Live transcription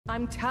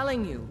I'm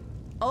telling you,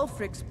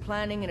 Ulfric's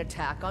planning an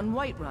attack on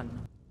Whiterun.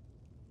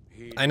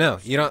 I know,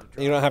 you don't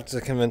have to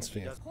convince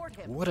me.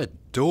 What a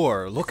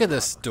door, look at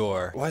this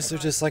door. Why is there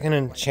just like an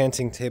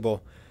enchanting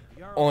table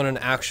on an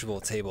actual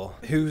table?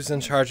 Who's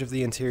in charge of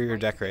the interior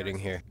decorating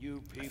here?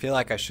 I feel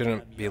like I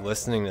shouldn't be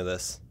listening to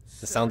this.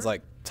 This sounds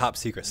like top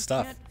secret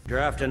stuff.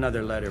 Draft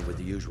another letter with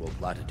the usual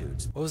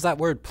platitudes. What was that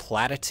word,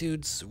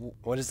 platitudes?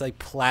 What is a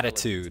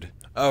platitude?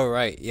 Oh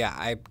right, yeah,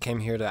 I came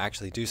here to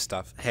actually do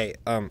stuff. Hey,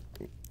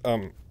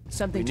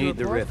 Something We need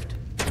to the report?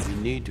 rift. We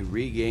need to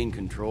regain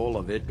control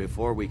of it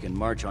before we can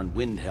march on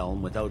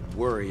Windhelm without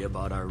worry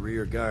about our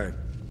rear guard.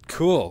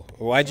 cool.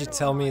 Why'd you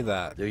tell me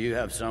that? Do you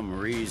have some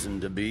reason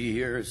to be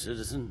here,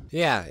 citizen?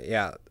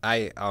 Yeah,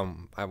 I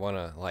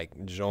wanna,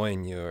 like,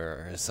 join you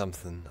or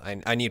something.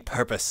 I need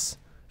purpose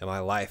in my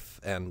life,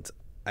 and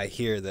I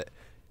hear that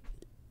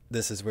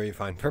this is where you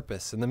find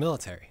purpose, in the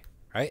military,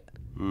 right?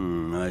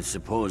 I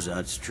suppose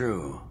that's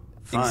true.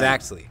 Fine.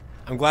 Exactly.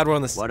 I'm glad we're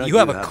on this. Why don't You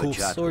have a chat cool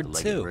with sword,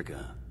 Lady too.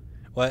 VRIK?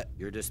 What?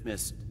 You're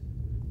dismissed.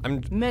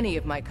 I'm Many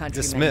of my countrymen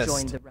dismissed.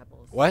 joined the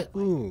rebels. What?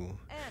 Ooh.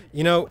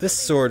 You know, this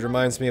sword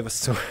reminds me of a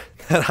sword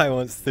that I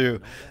once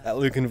threw at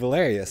Luke and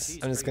Valerius.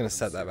 I'm just gonna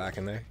set that back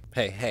in there.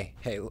 Hey,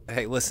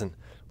 listen.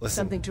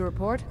 Something to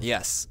report?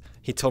 Yes.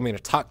 He told me to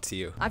talk to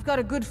you. I've got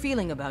a good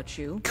feeling about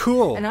you.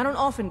 Cool. And I don't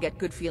often get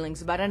good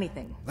feelings about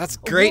anything. That's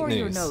great A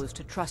warrior news. knows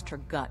to trust her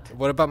gut.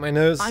 What about my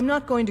nose? I'm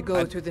not going to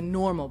go through the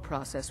normal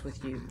process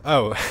with you.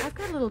 Oh. I've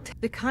got a little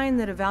the kind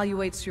that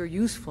evaluates your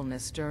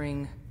usefulness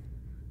during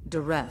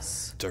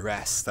duress.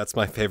 Duress. That's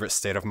my favorite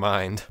state of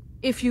mind.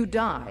 If you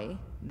die,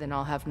 then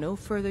I'll have no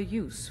further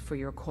use for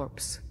your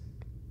corpse.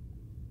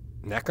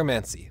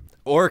 Necromancy.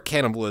 Or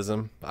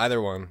cannibalism.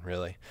 Either one,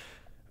 really.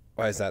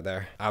 Why is that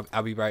there?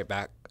 I'll be right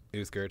back,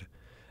 Uthgerd.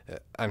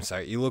 I'm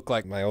sorry, you look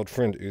like my old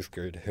friend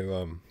Uthgerd,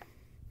 who,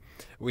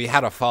 we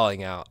had a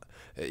falling out.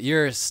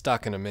 You're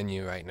stuck in a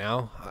menu right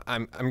now.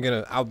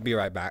 I'll be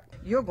right back.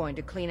 You're going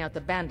to clean out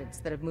the bandits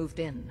that have moved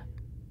in.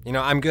 You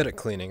know, I'm good at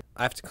cleaning.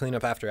 I have to clean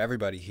up after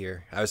everybody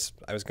here. I was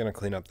gonna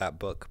clean up that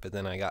book, but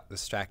then I got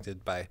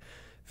distracted by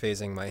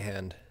phasing my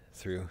hand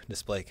through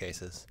display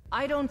cases.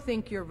 I don't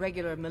think you're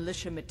regular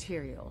militia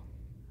material.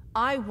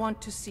 I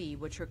want to see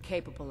what you're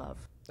capable of.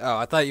 Oh,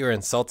 I thought you were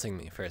insulting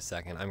me for a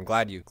second. I'm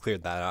glad you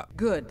cleared that up.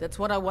 Good, that's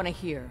what I want to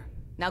hear.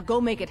 Now go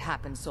make it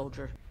happen,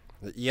 soldier.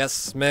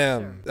 Yes,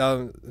 ma'am.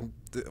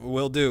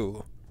 Will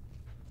do.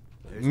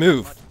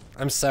 Move.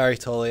 I'm sorry,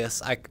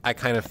 Tullius. I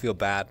kind of feel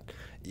bad.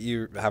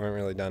 You haven't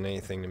really done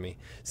anything to me.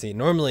 See,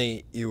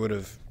 normally you would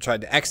have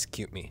tried to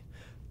execute me,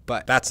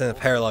 but that's in a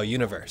parallel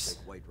universe.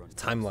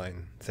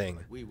 Timeline thing.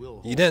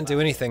 You didn't do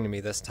anything to me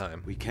this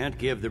time. We can't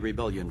give the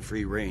rebellion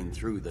free reign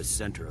through the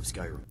center of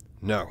Skyrim.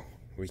 No,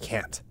 we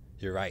can't.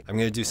 You're right. I'm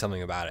gonna do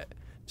something about it.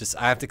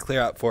 I have to clear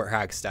out Fort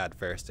Hagstad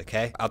first,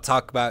 okay? I'll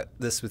talk about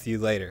this with you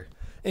later.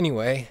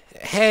 Anyway,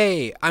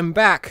 hey, I'm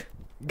back.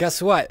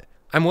 Guess what?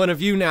 I'm one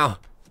of you now.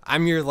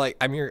 I'm your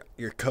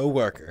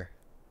co-worker.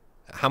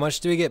 How much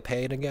do we get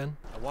paid again?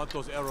 I want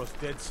those arrows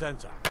dead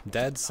center.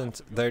 Dead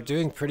center. They're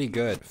doing pretty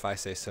good, if I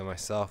say so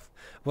myself.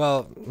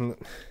 Well,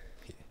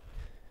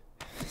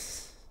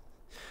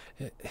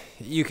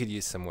 you could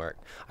use some work.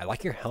 I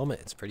like your helmet.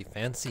 It's pretty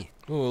fancy.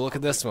 Ooh, look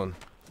at this one.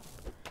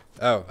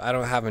 Oh, I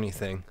don't have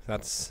anything.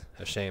 That's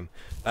a shame.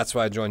 That's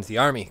why I joined the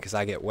army, because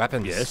I get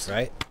weapons, Yes?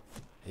 right?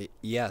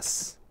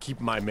 Yes. Keep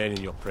my men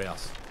in your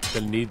prayers.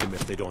 They'll need them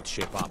if they don't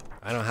shape up.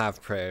 I don't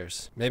have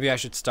prayers. Maybe I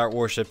should start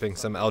worshipping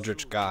some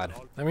eldritch god.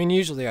 I mean,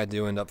 usually I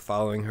do end up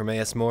following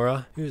Hermaeus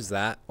Mora. Who's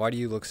that? Why do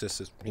you look so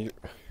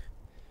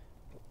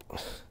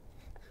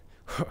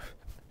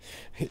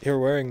You're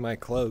wearing my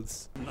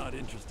clothes. I'm not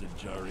interested,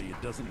 Jari.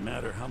 It doesn't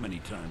matter how many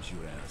times you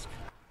ask.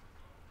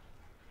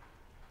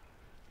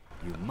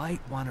 You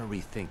might want to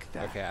rethink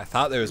that. Okay, I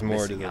thought there was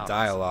more to Missing the out on some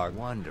dialogue.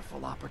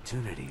 Wonderful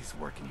opportunities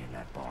working in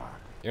that bar.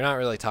 You're not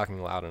really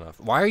talking loud enough.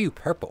 Why are you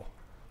purple?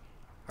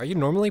 Are you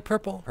normally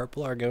purple?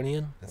 Purple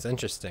Argonian? That's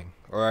interesting.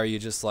 Or are you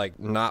just like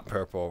not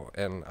purple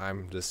and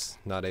I'm just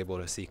not able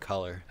to see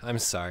color? I'm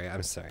sorry.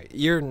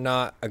 You're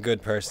not a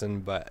good person,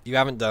 but you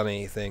haven't done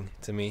anything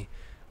to me.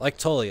 Like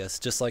Tullius,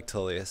 just like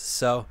Tullius.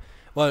 So,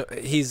 well,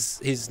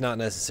 he's not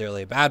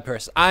necessarily a bad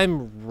person.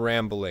 I'm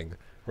ranting.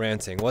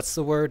 What's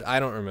the word? I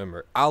don't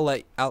remember. I'll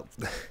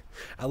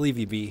leave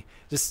you be.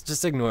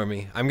 Just ignore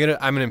me. I'm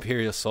an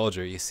Imperial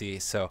soldier, you see,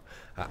 so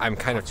I'm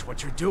kind of. Watch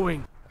what you're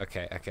doing.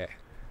 Okay.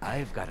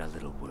 I've got a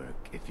little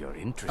work if you're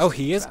interested. Oh,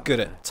 he is good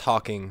traveler. at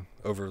talking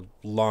over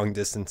long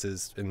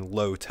distances in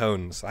low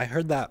tones. I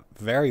heard that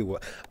very well.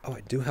 Oh,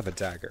 I do have a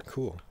dagger.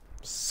 Cool.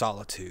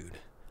 Solitude.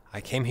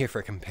 I came here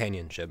for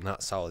companionship,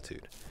 not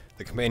solitude.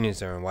 The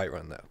companions are in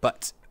Whiterun, though.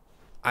 But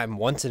I'm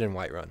wanted in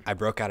Whiterun. I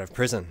broke out of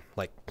prison.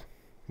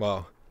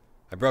 Well,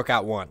 I broke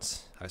out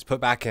once. I was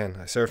put back in.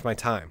 I served my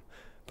time.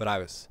 But I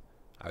was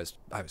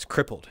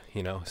crippled,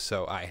 you know,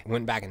 so I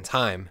went back in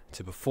time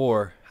to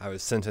before I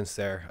was sentenced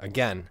there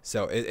again.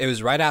 So it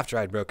was right after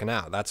I'd broken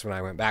out. That's when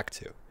I went back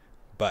to.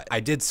 But I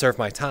did serve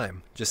my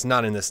time, just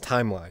not in this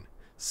timeline.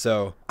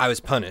 So I was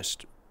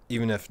punished,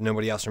 even if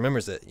nobody else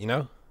remembers it, you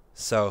know?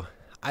 So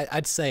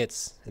I'd say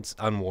it's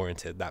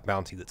unwarranted, that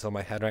bounty that's on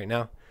my head right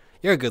now.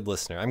 You're a good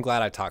listener. I'm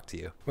glad I talked to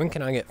you. When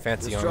can I get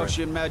fancy armor?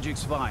 Destruction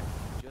magic's fine.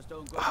 Just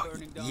don't go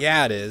burning down.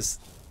 Yeah, it is.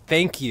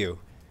 Thank you.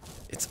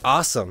 It's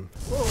awesome.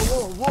 Whoa,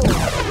 whoa,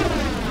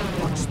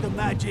 whoa! Watch the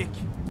magic.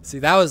 See,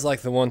 that was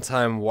like the one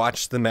time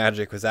Watch the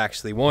Magic was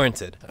actually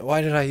warranted.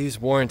 Why did I use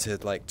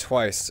warranted like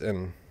twice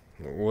in,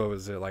 what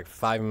was it, like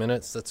 5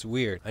 minutes? That's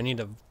weird. I need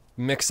to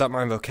mix up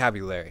my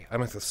vocabulary.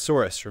 I'm a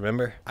thesaurus,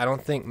 remember? I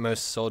don't think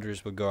most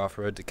soldiers would go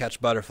off-road to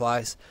catch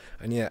butterflies.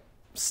 I need to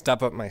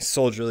step up my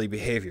soldierly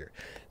behavior.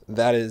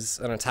 That is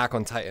an Attack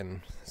on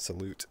Titan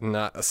salute,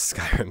 not a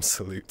Skyrim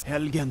salute.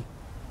 Helgen.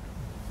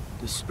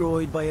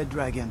 Destroyed by a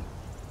dragon.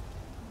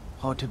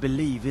 Hard to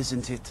believe,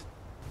 isn't it?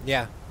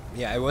 Yeah,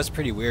 it was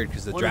pretty weird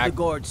because the One of the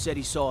guards said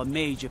he saw a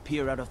mage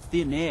appear out of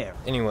thin air.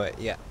 Anyway,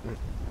 yeah.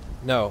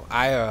 No,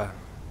 I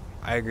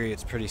agree,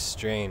 it's pretty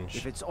strange.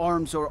 If it's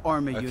arms or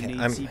armor you Okay,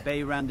 need, see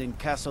Beyrand in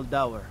Castle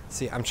Dower.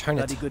 See, I'm trying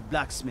to... Bloody good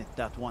blacksmith,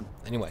 that one.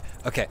 Anyway,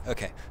 okay.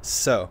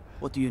 So,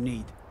 What do you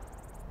need?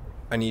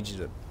 I need you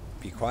to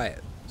be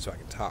quiet so I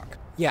can talk.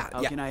 Yeah,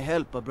 How can I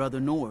help a brother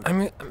Nord?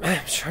 I'm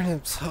trying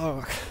to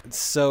talk.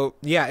 So,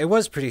 yeah, it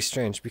was pretty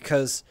strange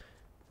because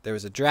there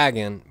was a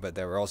dragon, but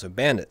there were also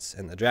bandits.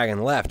 And the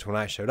dragon left when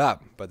I showed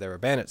up, but there were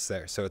bandits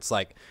there. So it's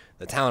like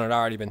the town had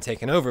already been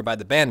taken over by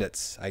the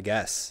bandits, I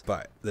guess.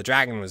 But the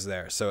dragon was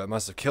there, so it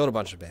must have killed a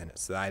bunch of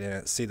bandits that I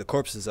didn't see the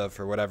corpses of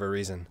for whatever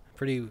reason.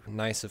 Pretty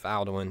nice of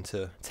Alduin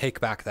to take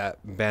back that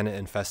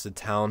bandit-infested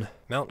town.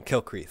 Mount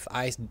Kilcreath.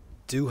 I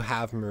do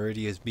have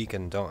Meridia's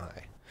beacon, don't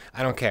I?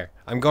 I don't care.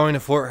 I'm going to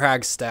Fort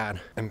Hagstad.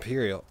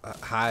 Imperial.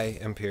 Hi,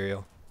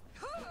 Imperial.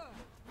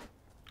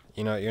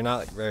 You know, you're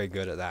not very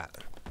good at that.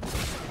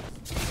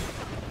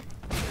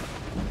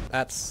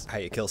 That's how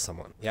you kill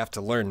someone. You have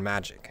to learn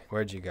magic.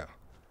 Where'd you go?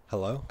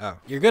 Hello? Oh,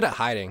 you're good at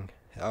hiding.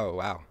 Oh,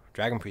 wow.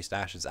 Dragon Priest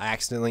Ashes. I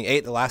accidentally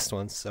ate the last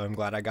one, so I'm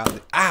glad I got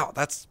the... Ow!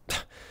 That's...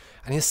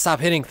 I need to stop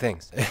hitting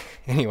things.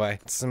 Anyway,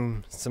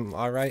 some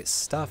alright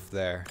stuff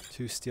there.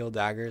 2 steel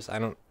daggers.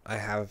 I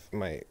have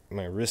my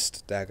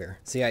wrist dagger.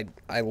 See,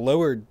 I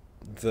lowered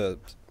the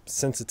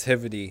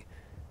sensitivity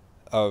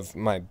of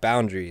my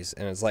boundaries,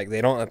 and it's like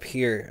they don't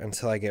appear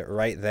until I get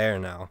right there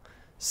now.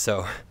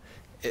 So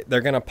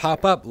they're gonna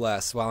pop up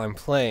less while I'm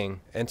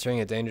playing, entering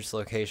a dangerous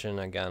location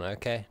again,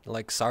 okay?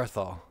 Like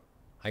Sarthal.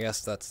 I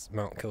guess that's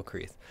Mount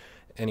Kilcreath.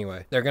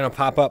 Anyway, they're gonna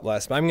pop up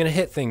less, but I'm gonna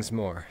hit things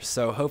more.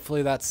 So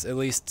hopefully that's at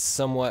least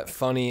somewhat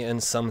funny in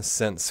some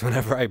sense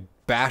whenever I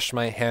bash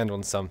my hand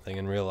on something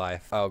in real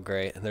life. Oh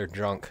great, they're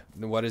drunk.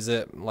 What is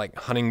it, like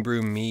honey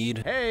brew mead?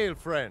 Hail,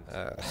 friend.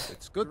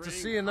 It's good to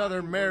see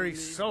another merry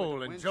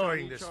soul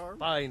enjoying this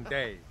fine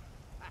day.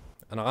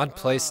 An odd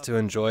place to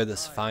enjoy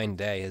this fine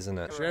day, isn't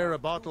it? Share a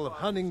bottle of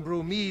honey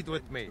brew mead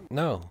with me.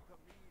 No.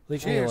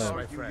 Leave me Cheers, alone.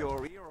 my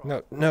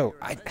friend. No.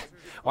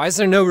 Why is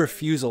there no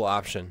refusal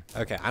option?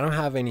 Okay, I don't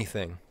have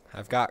anything.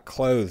 I've got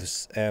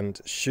clothes and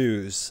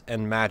shoes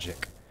and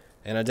magic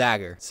and a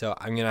dagger, so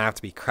I'm gonna have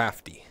to be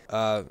crafty.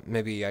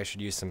 Maybe I should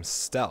use some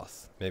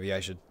stealth. Maybe I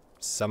should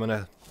summon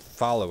a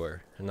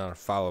follower. Not a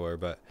follower,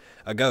 but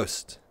a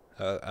ghost.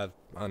 A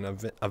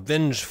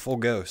vengeful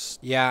ghost.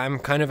 Yeah, I'm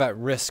kind of at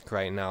risk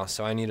right now,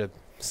 so I need to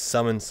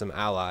summon some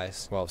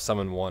allies. Well,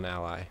 summon one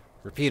ally.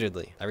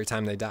 Repeatedly, every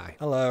time they die.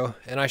 Hello,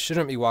 and I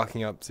shouldn't be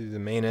walking up to the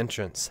main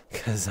entrance,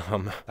 because,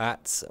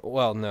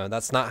 well, no,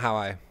 that's not how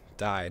I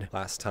died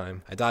last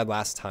time. I died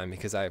last time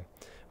because I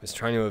was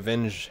trying to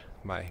avenge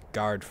my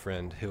guard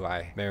friend, who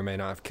I may or may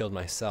not have killed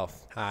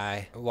myself.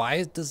 Hi.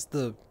 Why does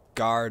the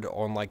guard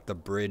on, like, the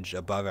bridge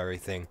above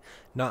everything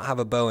not have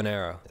a bow and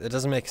arrow? It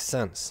doesn't make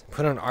sense.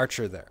 Put an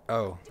archer there.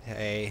 Oh,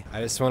 hey,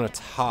 I just want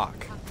to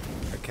talk,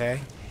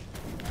 okay?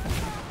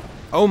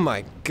 Oh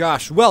my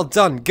gosh, well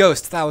done,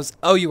 Ghost. That was,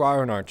 oh, you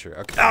are an archer.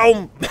 Okay.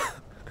 Oh,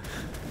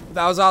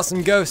 that was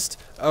awesome,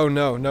 Ghost. Oh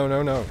no.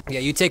 Yeah,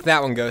 you take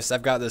that one, Ghost.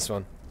 I've got this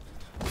one.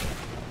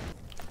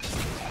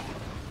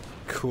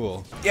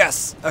 Cool.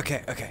 Yes,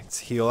 okay. Let's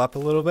heal up a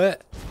little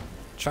bit.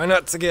 Try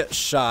not to get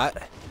shot.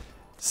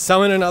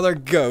 Summon another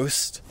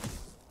ghost.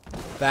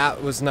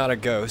 That was not a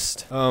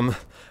ghost. I'm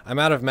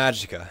out of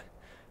magicka.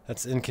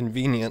 That's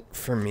inconvenient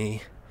for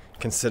me,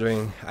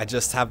 considering I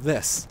just have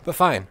this. But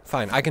fine.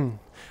 I can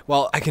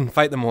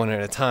fight them one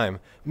at a time,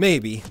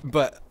 maybe,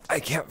 but I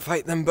can't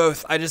fight them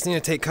both. I just need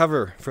to take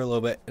cover for a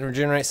little bit and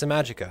regenerate some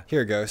magicka.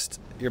 Here, Ghost,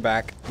 you're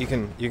back. You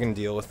can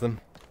deal with them.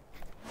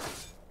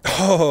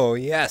 Oh,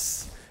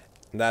 yes.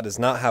 That does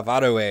not have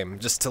auto-aim,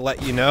 just to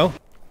let you know.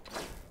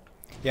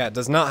 Yeah, it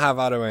does not have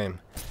auto-aim.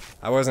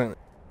 I wasn't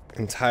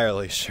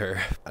entirely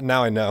sure.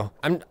 Now I know.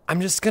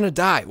 I'm just gonna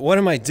die. What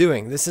am I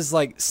doing? This is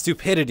like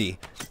stupidity.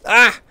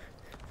 Ah!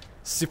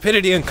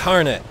 Stupidity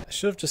incarnate. I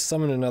should have just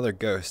summoned another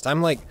ghost.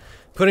 I'm like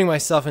putting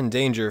myself in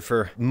danger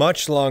for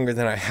much longer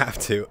than I have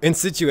to. In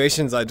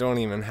situations I don't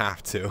even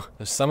have to.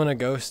 Just summon a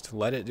ghost,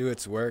 let it do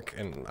its work,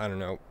 and I don't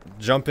know,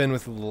 jump in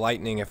with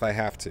lightning if I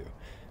have to.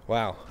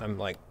 Wow, I'm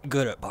like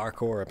good at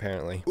parkour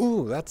apparently.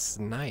 Ooh, that's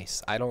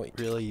nice. I don't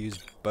really use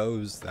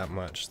bows that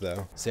much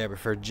though. See, I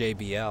prefer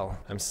JBL.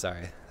 I'm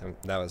sorry.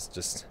 That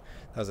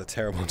was a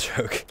terrible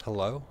joke.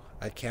 Hello?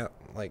 I can't,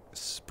 like,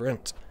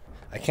 sprint.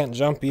 I can't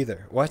jump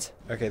either. What?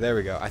 Okay, there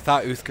we go. I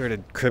thought Uthgard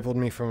had crippled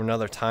me from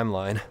another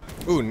timeline.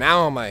 Ooh,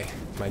 now my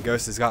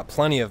ghost has got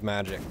plenty of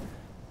magic.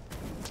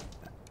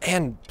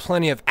 And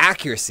plenty of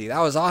accuracy. That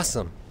was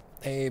awesome.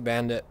 Hey,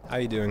 bandit. How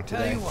you doing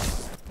today?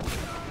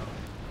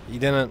 You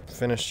didn't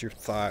finish your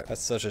thought.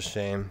 That's such a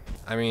shame.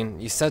 I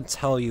mean, you said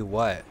tell you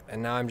what,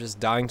 and now I'm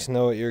just dying to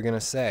know what you're gonna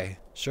say.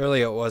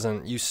 Surely it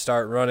wasn't, you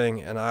start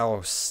running and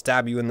I'll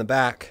stab you in the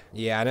back.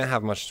 Yeah, I didn't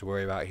have much to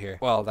worry about here.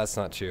 Well, that's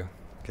not true,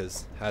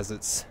 because as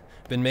it's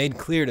been made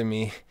clear to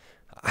me,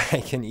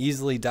 I can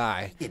easily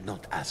die. Did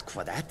not ask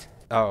for that.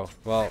 Oh,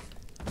 well,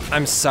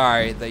 I'm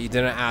sorry that you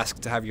didn't ask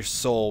to have your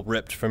soul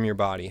ripped from your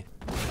body.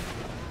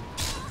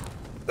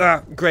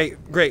 Ah, great.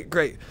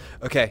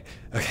 Okay.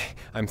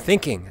 I'm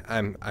thinking.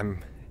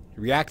 I'm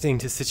reacting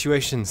to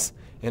situations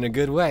in a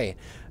good way.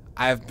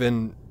 I've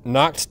been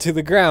knocked to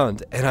the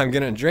ground, and I'm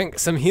gonna drink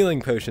some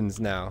healing potions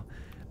now.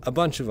 A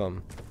bunch of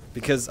them.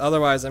 Because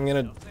otherwise I'm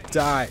gonna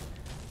die.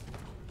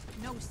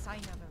 No sign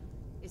of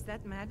him. Is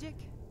that magic?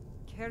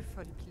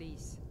 Careful,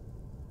 please.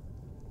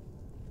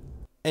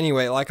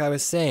 Anyway, like I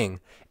was saying,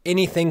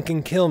 anything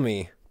can kill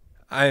me.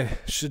 I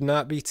should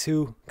not be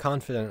too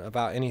confident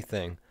about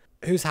anything.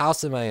 Whose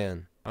house am I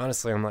in?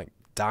 Honestly, I'm like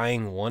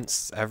dying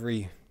once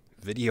every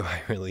video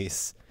I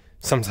release.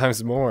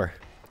 Sometimes more.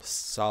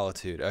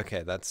 Solitude.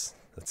 Okay, that's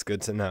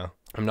good to know.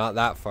 I'm not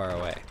that far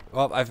away.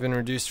 Well, I've been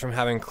reduced from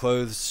having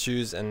clothes,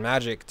 shoes, and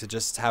magic to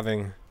just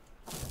having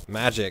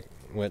magic,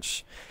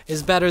 which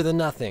is better than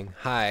nothing.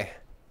 Hi.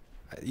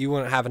 You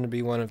wouldn't happen to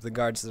be one of the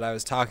guards that I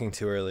was talking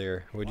to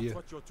earlier, would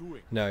you?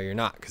 No, you're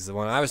not, because the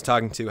one I was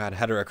talking to had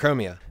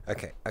heterochromia.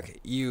 Okay,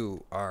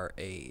 you are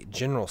a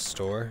general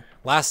store.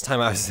 Last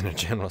time I was in a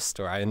general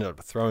store, I ended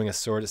up throwing a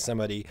sword at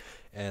somebody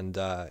and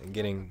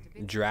getting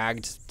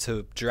dragged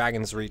to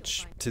Dragon's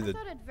Reach to the... I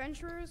thought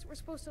adventurers were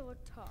supposed to look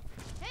tough.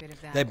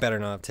 They better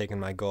not have taken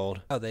my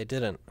gold. Oh, they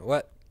didn't.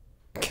 What?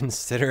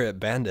 Consider it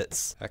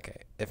bandits.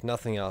 Okay, if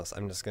nothing else,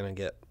 I'm just gonna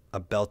get a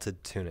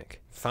belted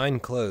tunic. Fine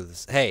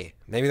clothes. Hey,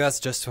 maybe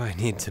that's just what I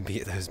need to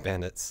beat those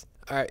bandits.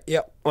 Alright,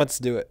 yep, let's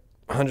do it.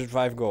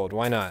 105 gold,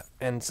 why not?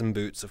 And some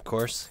boots, of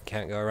course.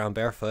 Can't go around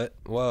barefoot.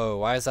 Whoa,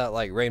 why is that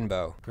like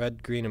rainbow?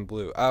 Red, green, and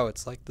blue. Oh,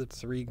 it's like the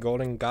 3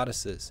 golden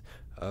goddesses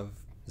of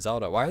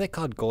Zelda. Why are they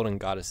called golden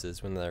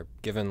goddesses when they're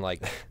given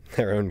like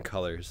their own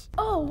colors?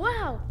 Oh,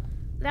 wow.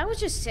 That was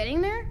just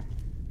sitting there?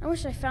 I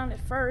wish I found it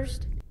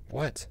first.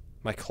 What?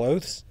 My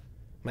clothes?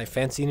 My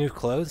fancy new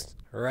clothes?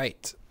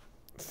 Right.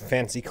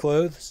 Fancy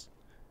clothes?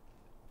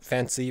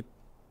 Fancy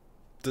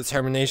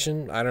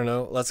determination? I don't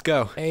know. Let's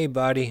go. Hey,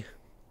 buddy.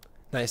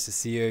 Nice to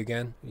see you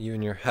again. You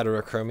and your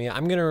heterochromia.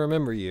 I'm gonna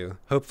remember you.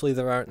 Hopefully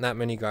there aren't that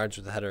many guards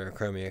with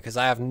heterochromia, because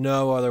I have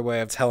no other way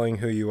of telling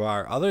who you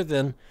are other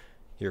than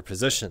your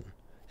position.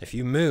 If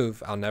you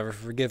move, I'll never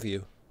forgive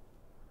you.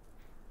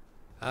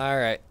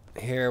 Alright,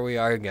 here we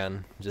are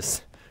again.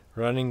 Just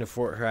running to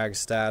Fort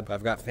Hragstad.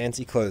 I've got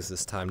fancy clothes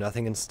this time.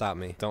 Nothing can stop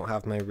me. Don't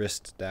have my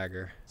wrist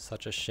dagger.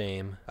 Such a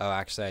shame. Oh,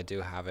 actually I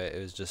do have it.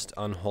 It was just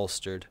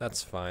unholstered.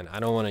 That's fine. I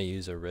don't want to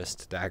use a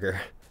wrist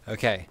dagger.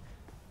 Okay.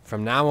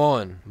 From now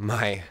on,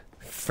 my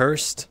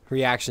first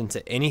reaction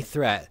to any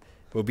threat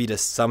will be to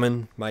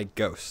summon my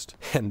ghost.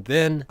 And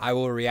then I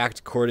will react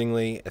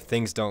accordingly if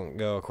things don't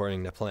go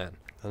according to plan.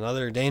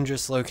 Another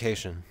dangerous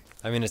location.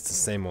 I mean, it's the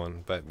same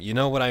one, but you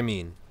know what I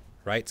mean,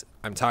 right?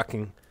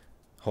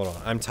 Hold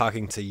on, I'm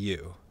talking to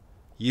you.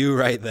 You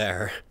right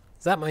there.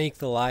 Is that Maik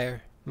the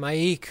liar?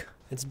 Maik,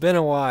 it's been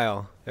a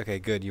while. Okay,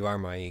 good, you are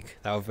Maik.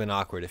 That would have been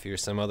awkward if you were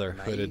some other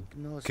hooded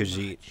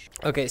Khajiit.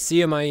 Okay, see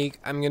ya, Maik.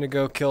 I'm gonna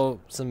go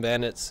kill some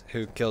bandits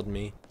who killed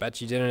me.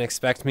 Bet you didn't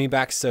expect me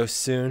back so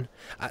soon.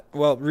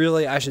 Well,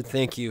 really, I should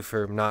thank you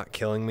for not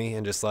killing me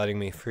and just letting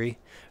me free.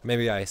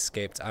 Maybe I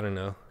escaped, I don't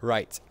know.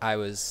 Right, I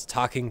was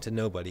talking to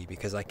nobody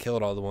because I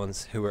killed all the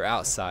ones who were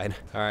outside.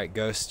 Alright,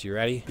 Ghost, you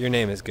ready? Your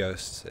name is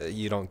Ghost.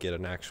 You don't get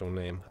an actual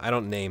name. I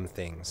don't name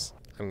things.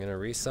 I'm gonna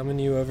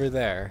resummon you over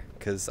there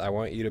because I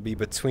want you to be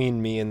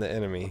between me and the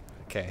enemy.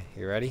 Okay,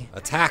 you ready?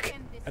 Attack!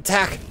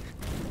 Attack!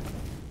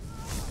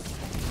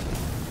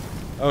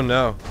 Oh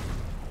no.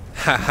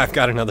 I've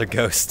got another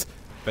ghost.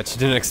 Bet you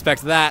didn't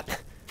expect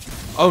that.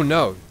 Oh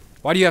no.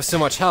 Why do you have so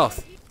much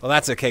health? Well,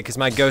 that's okay, because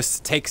my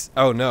ghost takes...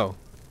 Oh no.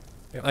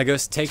 My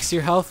ghost takes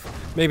your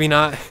health? Maybe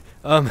not.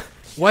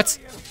 What?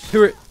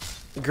 Who are...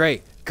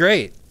 Great.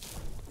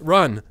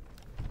 Run.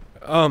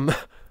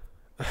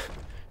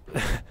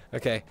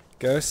 Okay,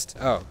 ghost.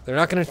 Oh, they're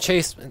not gonna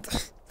chase...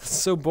 That's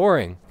so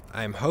boring.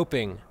 I'm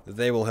hoping that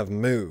they will have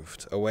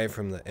moved away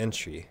from the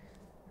entrance.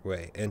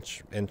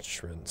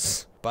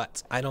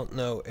 But I don't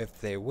know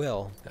if they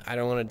will. I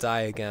don't want to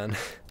die again.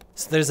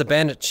 So there's a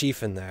bandit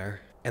chief in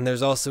there. And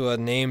there's also a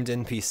named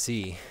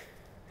NPC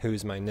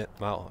who's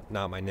well,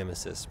 not my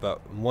nemesis,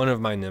 but one of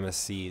my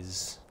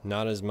nemeses.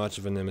 Not as much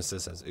of a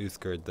nemesis as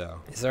Uthgard, though.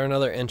 Is there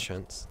another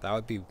entrance? That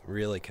would be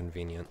really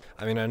convenient.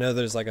 I mean, I know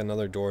there's like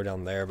another door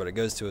down there, but it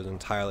goes to an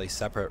entirely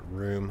separate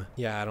room.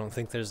 Yeah, I don't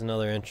think there's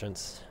another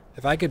entrance.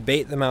 If I could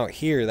bait them out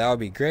here, that would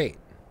be great.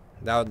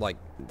 That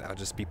would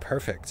just be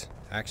perfect,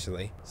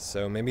 actually.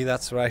 So maybe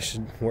that's what I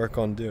should work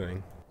on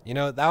doing. You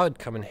know, that would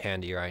come in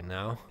handy right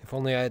now. If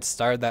only I had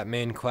started that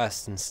main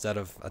quest instead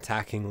of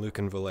attacking Luke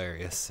and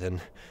Valerius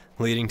and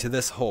leading to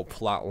this whole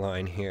plot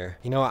line here.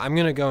 You know what, I'm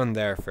gonna go in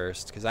there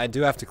first, because I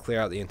do have to clear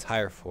out the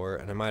entire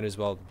fort, and I might as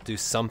well do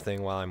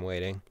something while I'm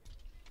waiting.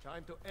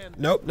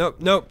 Nope, nope,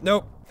 nope,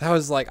 nope. That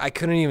was like, I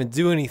couldn't even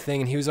do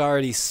anything, and he was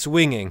already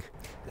swinging.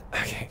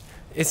 Okay,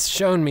 it's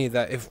shown me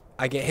that if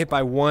I get hit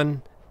by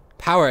one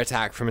power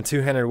attack from a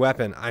two-handed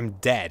weapon, I'm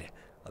dead.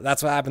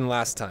 That's what happened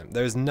last time.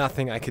 There's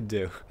nothing I could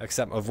do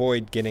except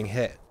avoid getting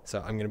hit.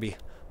 So I'm gonna be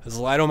as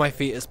light on my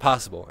feet as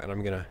possible, and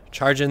I'm gonna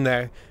charge in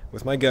there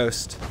with my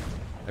ghost.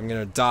 I'm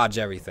gonna dodge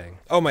everything.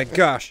 Oh my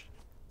gosh!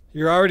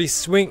 You're already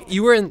swing.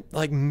 You were in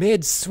like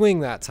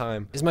mid-swing that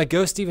time. Is my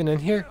ghost even in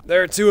here?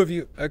 There are two of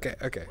you. Okay,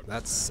 okay,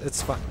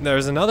 it's fine.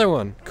 There's another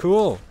one.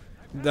 Cool.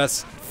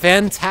 That's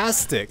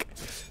fantastic.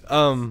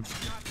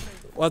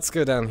 Let's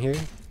go down here.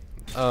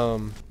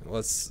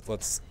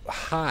 Let's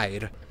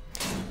hide.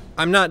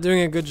 I'm not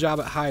doing a good job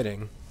at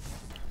hiding.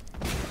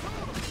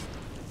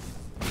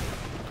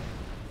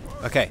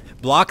 Okay,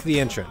 block the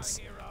entrance.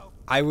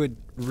 I would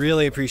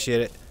really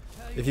appreciate it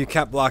if you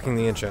kept blocking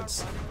the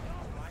entrance.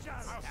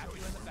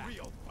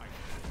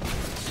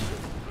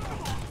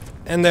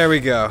 And there we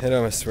go. It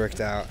almost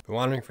worked out. Been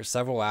wandering for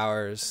several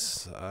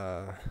hours.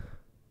 The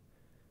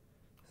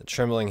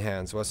trembling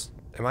hands.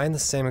 Am I in the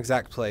same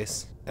exact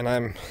place? And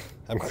I'm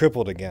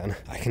crippled again.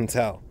 I can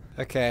tell.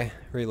 Okay,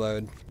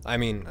 reload. I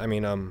mean,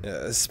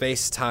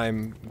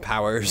 space-time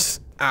powers.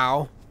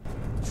 Ow.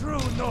 True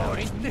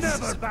Nord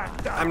never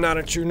back down. I'm not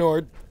a true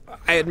Nord.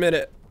 I admit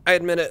it.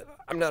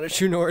 I'm not a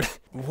true Nord.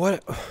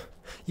 What?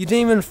 You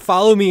didn't even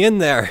follow me in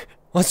there.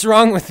 What's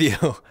wrong with you?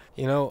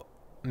 You know,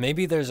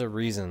 maybe there's a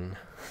reason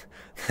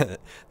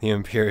that the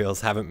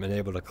Imperials haven't been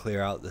able to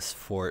clear out this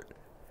fort.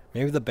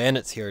 Maybe the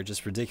bandits here are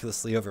just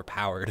ridiculously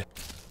overpowered.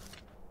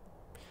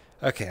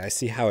 Okay, I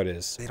see how it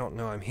is. They don't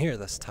know I'm here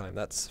this time.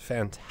 That's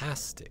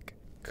fantastic.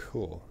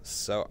 Cool.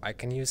 So I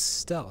can use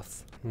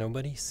stealth.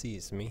 Nobody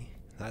sees me.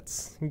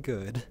 That's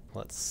good.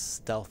 Let's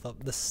stealth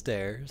up the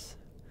stairs.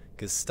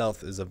 Because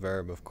stealth is a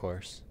verb, of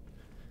course.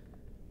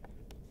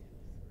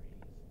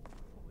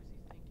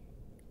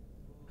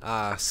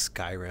 Ah,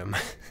 Skyrim.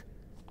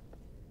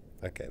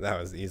 Okay, that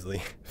was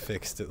easily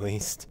fixed at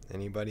least.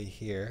 Anybody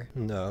here?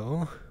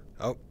 No.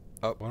 Oh,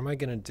 what am I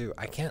gonna do?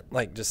 I can't,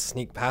 like, just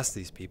sneak past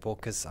these people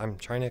because I'm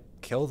trying to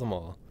kill them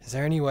all. Is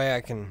there any way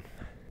I can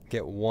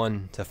get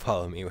one to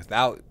follow me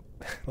without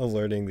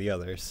alerting the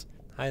others?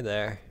 Hi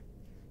there.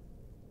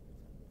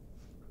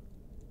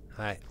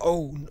 Hi.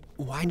 Oh,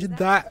 why did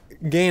that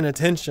gain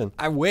attention?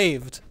 I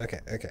waved. Okay.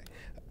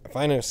 If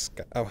I know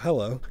oh,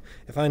 hello.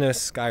 If I know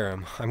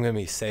Skyrim, I'm gonna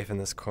be safe in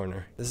this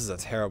corner. This is a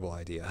terrible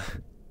idea.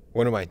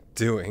 What am I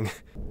doing?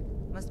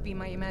 Must be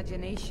my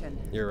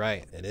imagination. You're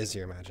right, it is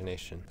your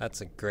imagination.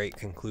 That's a great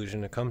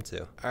conclusion to come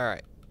to.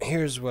 Alright,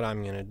 here's what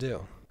I'm gonna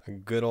do. A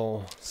good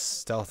old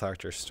stealth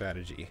archer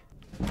strategy.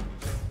 Is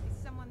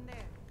someone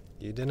there?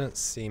 You didn't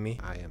see me.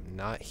 I am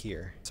not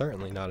here.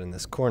 Certainly not in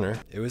this corner.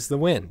 It was the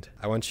wind.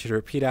 I want you to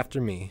repeat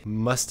after me.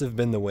 Must have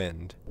been the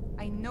wind.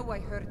 I know I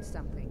heard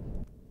something.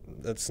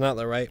 That's not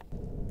the right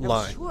I'm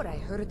line. sure I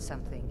heard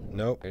something.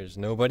 Nope, there's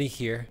nobody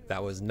here.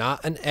 That was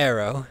not an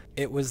arrow.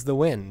 It was the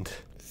wind.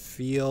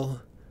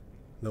 Feel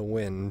the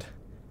wind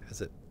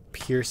as it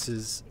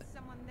pierces. Is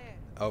someone there?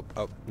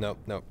 Oh, nope.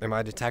 Am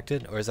I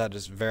detected? Or is that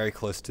just very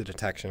close to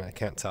detection? I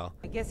can't tell.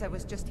 I guess I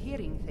was just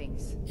hearing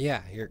things.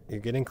 Yeah, you're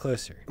getting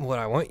closer. What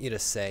I want you to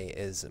say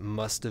is,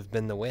 must have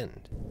been the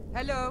wind.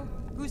 Hello?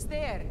 Who's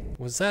there?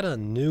 Was that a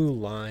new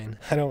line?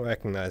 I don't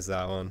recognize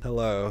that one.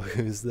 Hello,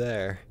 who's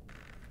there?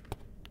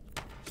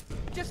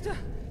 Just a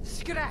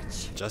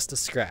scratch. Just a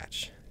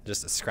scratch.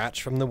 Just a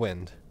scratch from the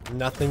wind.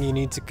 Nothing you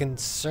need to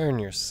concern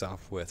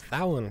yourself with.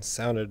 That one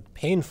sounded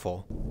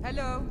painful.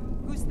 Hello?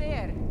 Who's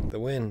there? The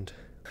wind.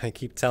 I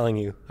keep telling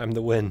you, I'm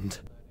the wind.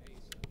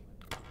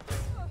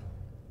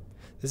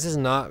 This is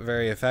not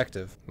very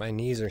effective. My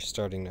knees are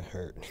starting to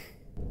hurt.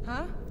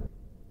 Huh?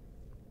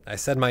 I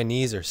said my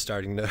knees are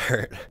starting to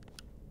hurt.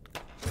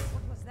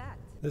 What was that?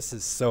 This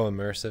is so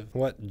immersive.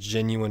 What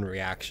genuine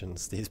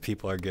reactions these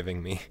people are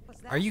giving me.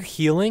 Are you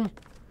healing?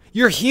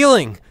 You're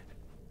healing!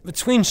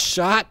 Between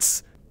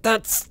shots?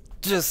 That's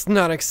just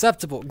not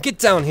acceptable. Get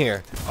down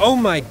here. Oh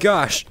my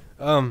gosh.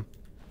 You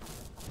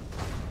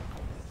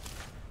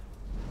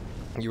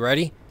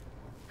ready?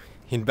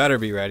 You'd better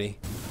be ready.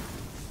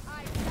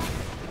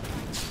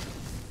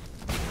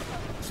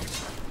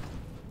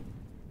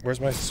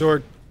 Where's my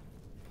sword?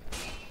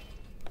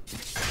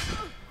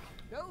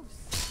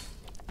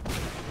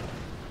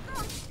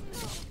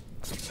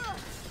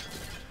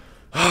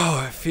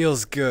 Oh, it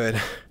feels good.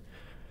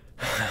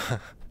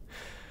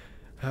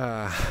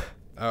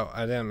 Oh,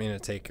 I didn't mean to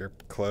take your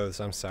clothes.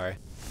 I'm sorry.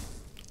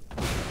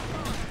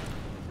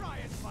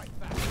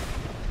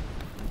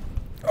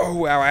 Oh,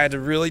 wow, I had to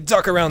really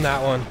duck around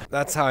that one.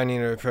 That's how I need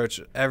to approach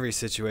every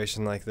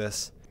situation like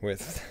this.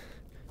 With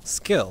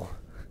skill.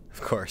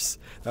 Of course.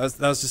 That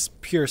was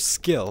just pure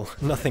skill,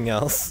 nothing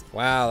else.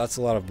 Wow, that's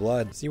a lot of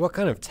blood. See, what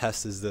kind of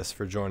test is this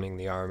for joining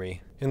the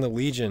army? In the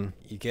Legion,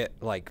 you get,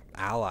 like,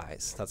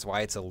 allies. That's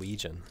why it's a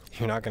Legion.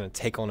 You're not gonna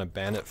take on a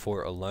bandit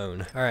fort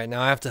alone. Alright,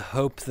 now I have to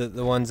hope that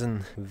the ones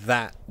in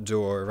that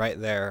door right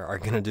there are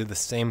gonna do the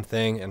same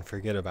thing and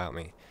forget about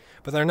me.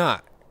 But they're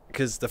not.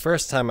 Because the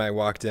first time I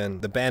walked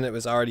in, the bandit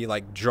was already,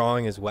 like,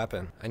 drawing his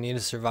weapon. I need to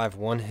survive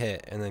one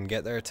hit and then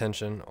get their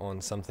attention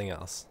on something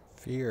else.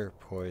 Fear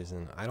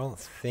poison. I don't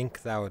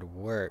think that would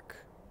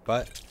work.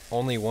 But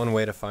only one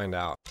way to find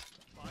out.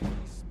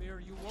 Smear,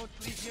 you won't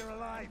leave here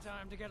alive.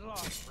 Time to get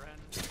lost, friend.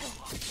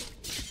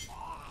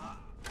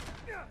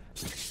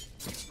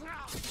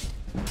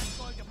 I'm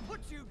going to put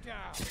you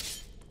down.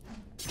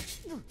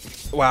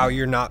 Wow,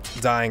 you're not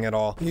dying at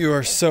all. You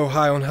are so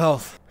high on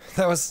health.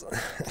 That was...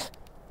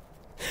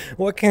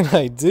 What can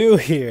I do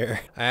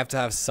here? I have to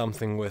have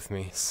something with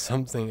me.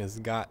 Something has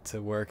got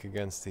to work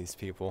against these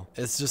people.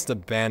 It's just a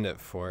bandit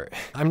fort.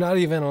 I'm not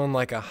even on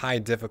like a high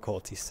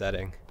difficulty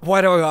setting.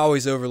 Why do I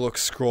always overlook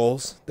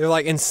scrolls? They're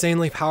like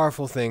insanely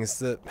powerful things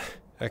that...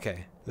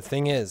 Okay, the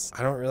thing is,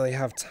 I don't really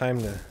have time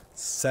to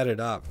set it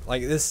up.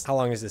 Like this, how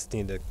long does this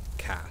need to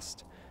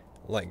cast?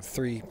 Like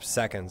 3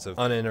 seconds of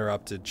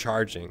uninterrupted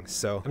charging.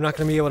 So I'm not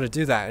gonna be able to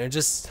do that. And it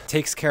just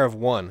takes care of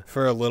one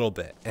for a little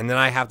bit. And then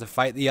I have to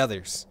fight the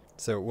others.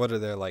 So what are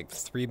there, like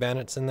 3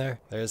 bandits in there?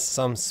 There's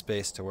some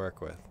space to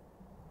work with.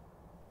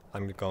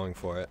 I'm going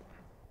for it.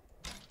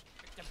 It's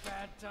a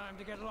bad time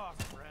to get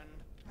lost, friend.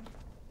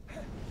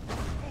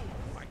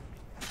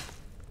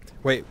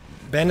 Wait,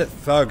 bandit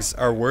thugs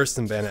are worse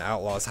than bandit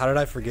outlaws. How did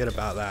I forget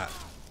about that?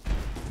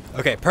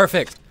 Okay,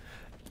 perfect.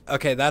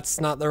 Okay,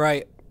 that's not the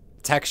right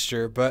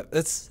texture, but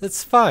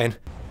it's fine.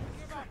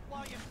 Give up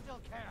while you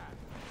still can.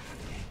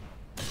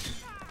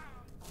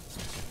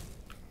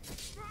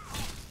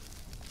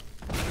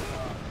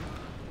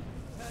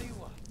 Tell you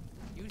what,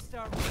 you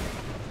start running,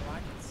 so I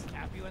can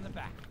stab you in the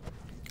back.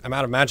 I'm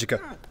out of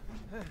magicka.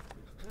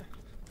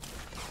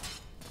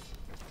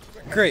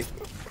 Great.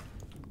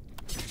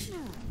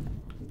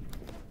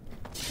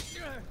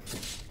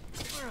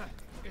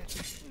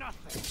 It's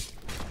nothing.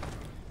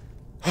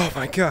 Oh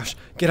my gosh.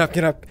 Get up,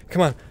 get up.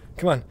 Come on,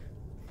 come on.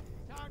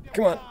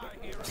 Come on.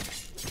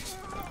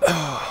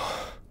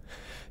 Oh,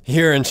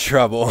 you're in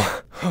trouble.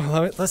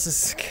 Oh, let's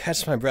just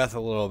catch my breath a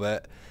little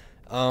bit.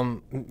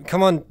 Come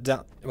on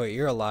down. Wait,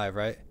 you're alive,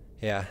 right?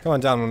 Yeah. Come on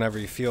down whenever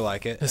you feel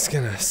like it. Just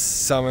gonna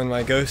summon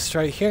my ghost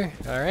right here.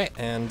 Alright,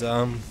 and,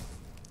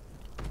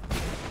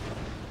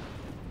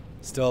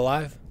 still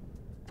alive?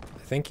 I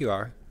think you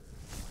are.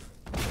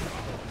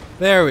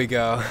 There we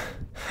go.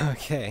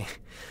 Okay.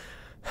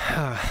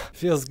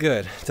 Feels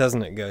good,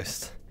 doesn't it,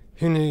 Ghost?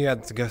 Who knew you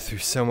had to go through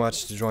so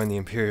much to join the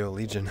Imperial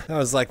Legion? That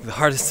was like the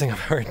hardest thing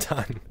I've ever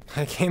done.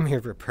 I came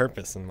here for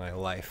purpose in my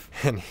life,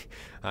 and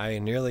I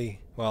nearly,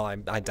 well, I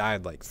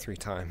died like 3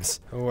 times.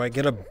 Oh, I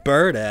get a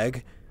bird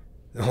egg?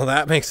 Well,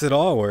 that makes it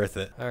all worth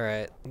it.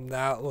 Alright,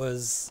 that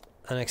was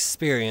an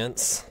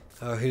experience.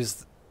 Oh,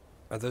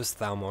 are those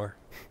Thalmor?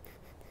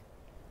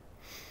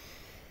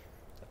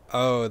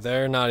 Oh,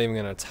 they're not even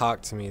gonna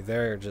talk to me.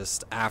 They're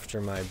just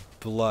after my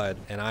blood,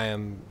 and I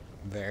am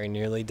very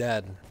nearly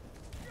dead.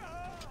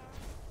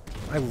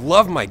 I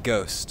love my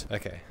ghost.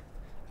 Okay.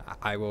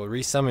 I will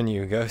resummon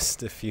you,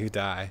 Ghost, if you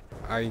die.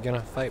 Are you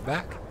gonna fight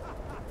back?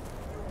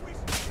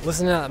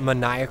 Listen to that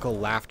maniacal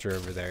laughter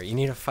over there. You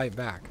need to fight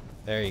back.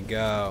 There you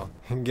go.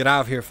 Get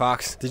out of here,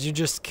 Fox. Did you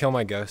just kill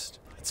my ghost?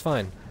 It's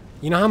fine.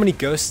 You know how many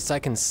ghosts I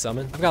can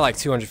summon? I've got like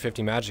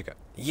 250 magicka.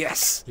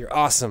 Yes! You're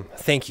awesome.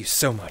 Thank you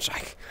so much.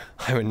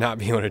 I would not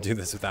be able to do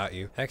this without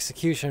you.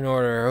 Execution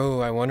order. Oh,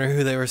 I wonder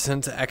who they were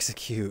sent to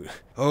execute.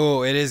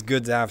 Oh, it is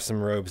good to have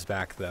some robes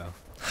back, though.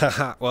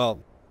 Haha, well,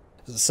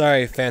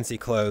 sorry, fancy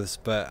clothes,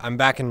 but I'm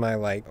back in my,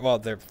 like, well,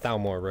 they're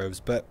Thalmor robes,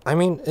 but, I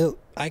mean,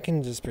 I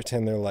can just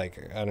pretend they're,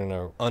 like, I don't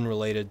know,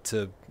 unrelated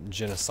to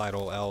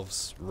genocidal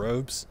elves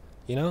robes,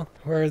 you know?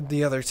 Where'd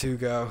the other 2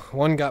 go?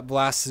 One got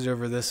blasted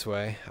over this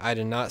way. I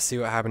did not see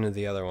what happened to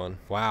the other one.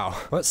 Wow.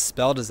 What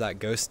spell does that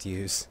ghost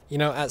use? You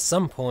know, at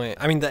some point,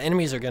 I mean, the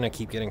enemies are gonna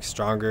keep getting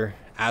stronger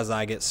as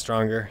I get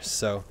stronger,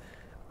 so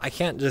I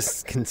can't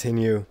just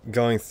continue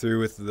going through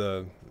with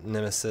the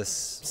nemesis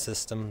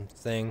system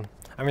thing.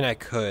 I mean, I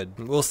could.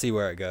 We'll see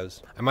where it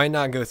goes. I might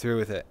not go through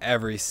with it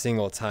every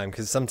single time,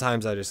 because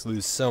sometimes I just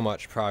lose so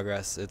much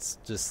progress. It's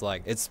just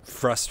like, it's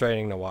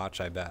frustrating to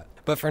watch, I bet.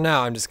 But for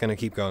now, I'm just gonna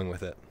keep going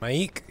with it.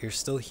 Mike, you're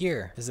still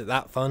here. Is it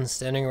that fun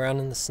standing around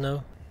in the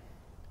snow?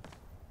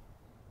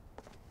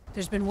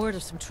 There's been word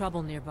of some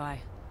trouble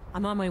nearby.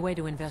 I'm on my way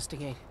to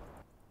investigate.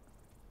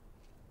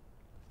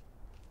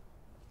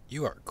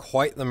 You are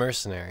quite the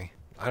mercenary.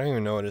 I don't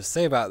even know what to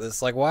say about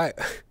this. Like, why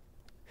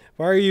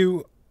are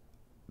you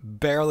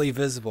barely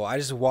visible? I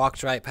just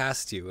walked right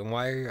past you, and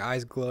why are your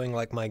eyes glowing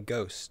like my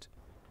ghost?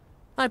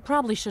 I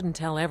probably shouldn't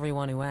tell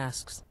everyone who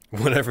asks.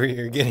 Whatever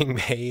you're getting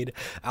paid,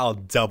 I'll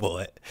double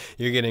it.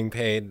 You're getting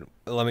paid,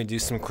 let me do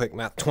some quick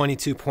math,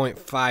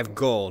 22.5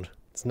 gold.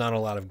 It's not a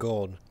lot of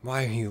gold.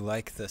 Why are you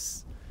like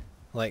this?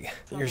 Like,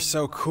 you're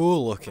so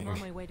cool looking. I'm on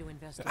my way to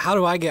investigate. How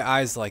do I get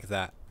eyes like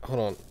that? Hold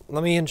on,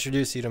 let me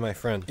introduce you to my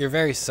friend. You're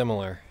very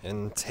similar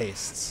in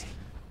tastes.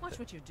 Watch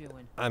what you're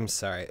doing. I'm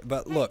sorry,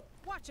 but look.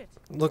 Watch it.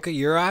 Look at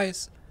your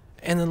eyes,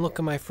 and then look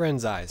at my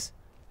friend's eyes.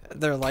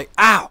 They're like,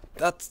 ow!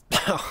 That's...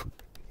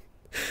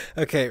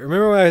 Okay,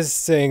 remember what I was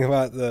saying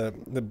about the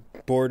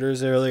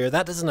borders earlier?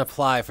 That doesn't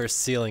apply for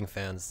ceiling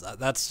fans.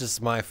 That's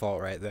just my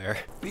fault right there.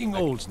 Being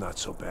old's not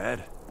so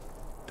bad.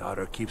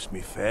 Daughter keeps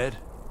me fed,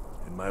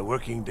 and my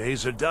working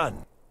days are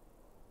done.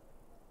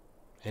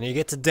 And you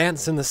get to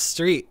dance in the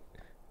street.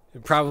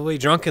 Probably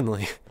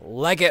drunkenly.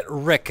 Legate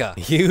Rika.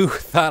 You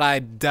thought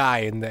I'd die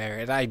in there,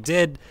 and I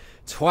did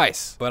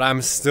twice. But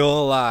I'm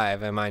still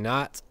alive, am I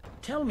not?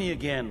 Tell me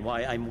again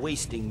why I'm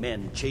wasting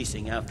men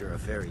chasing after a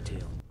fairy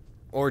tale.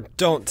 Or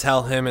don't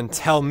tell him and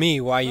tell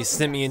me why you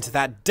sent me into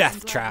that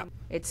death trap.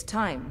 It's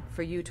time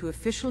for you to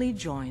officially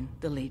join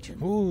the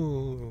Legion.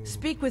 Ooh.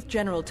 Speak with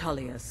General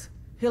Tullius.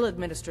 He'll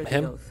administer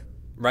the oath.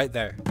 Right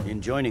there.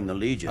 In joining the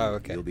Legion,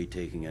 okay. You'll be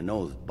taking an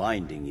oath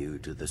binding you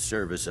to the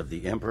service of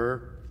the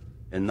Emperor,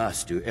 and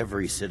thus to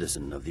every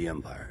citizen of the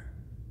Empire.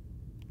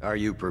 Are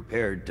you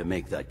prepared to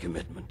make that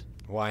commitment?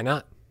 Why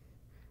not?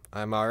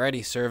 I'm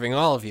already serving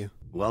all of you.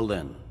 Well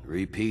then,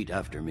 repeat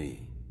after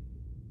me.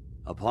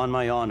 Upon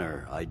my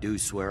honor, I do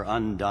swear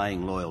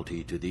undying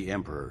loyalty to the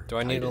Emperor. Do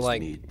I need to,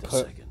 like,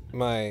 put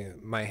II.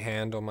 my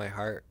hand on my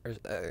heart? Or,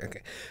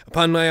 okay.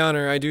 Upon my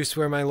honor, I do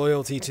swear my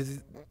loyalty to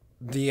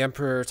the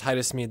Emperor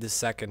Titus Mede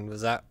II.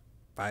 Was that...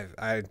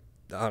 I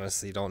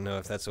honestly don't know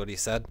if that's what he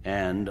said.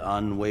 And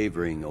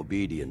unwavering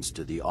obedience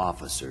to the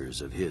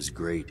officers of his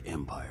great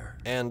empire.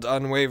 And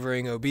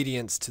unwavering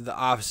obedience to the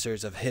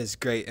officers of his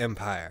great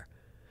empire.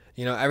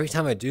 You know, every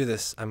time I do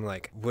this, I'm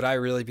like, would I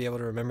really be able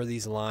to remember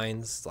these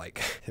lines,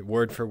 like,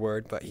 word for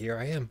word? But here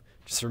I am,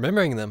 just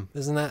remembering them.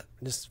 Isn't that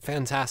just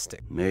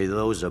fantastic? May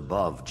those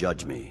above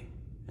judge me,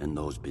 and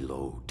those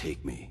below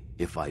take me,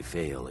 if I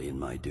fail in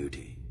my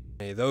duty.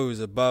 May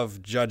those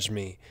above judge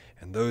me,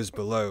 and those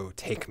below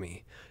take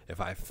me, if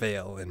I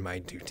fail in my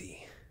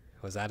duty.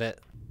 Was that it?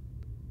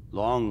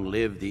 Long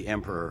live the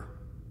Emperor,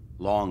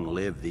 long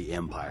live the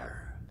Empire.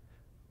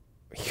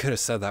 You could have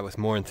said that with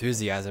more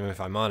enthusiasm,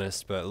 if I'm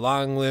honest, but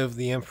long live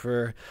the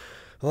Emperor,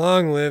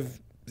 long live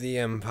the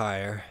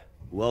Empire.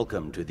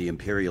 Welcome to the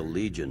Imperial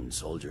Legion,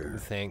 soldier.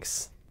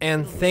 Thanks.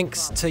 And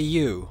thanks to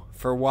you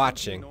for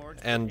watching,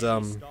 and,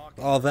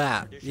 all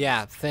that.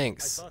 Yeah,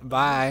 thanks.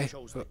 Bye.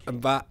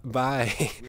 Bye.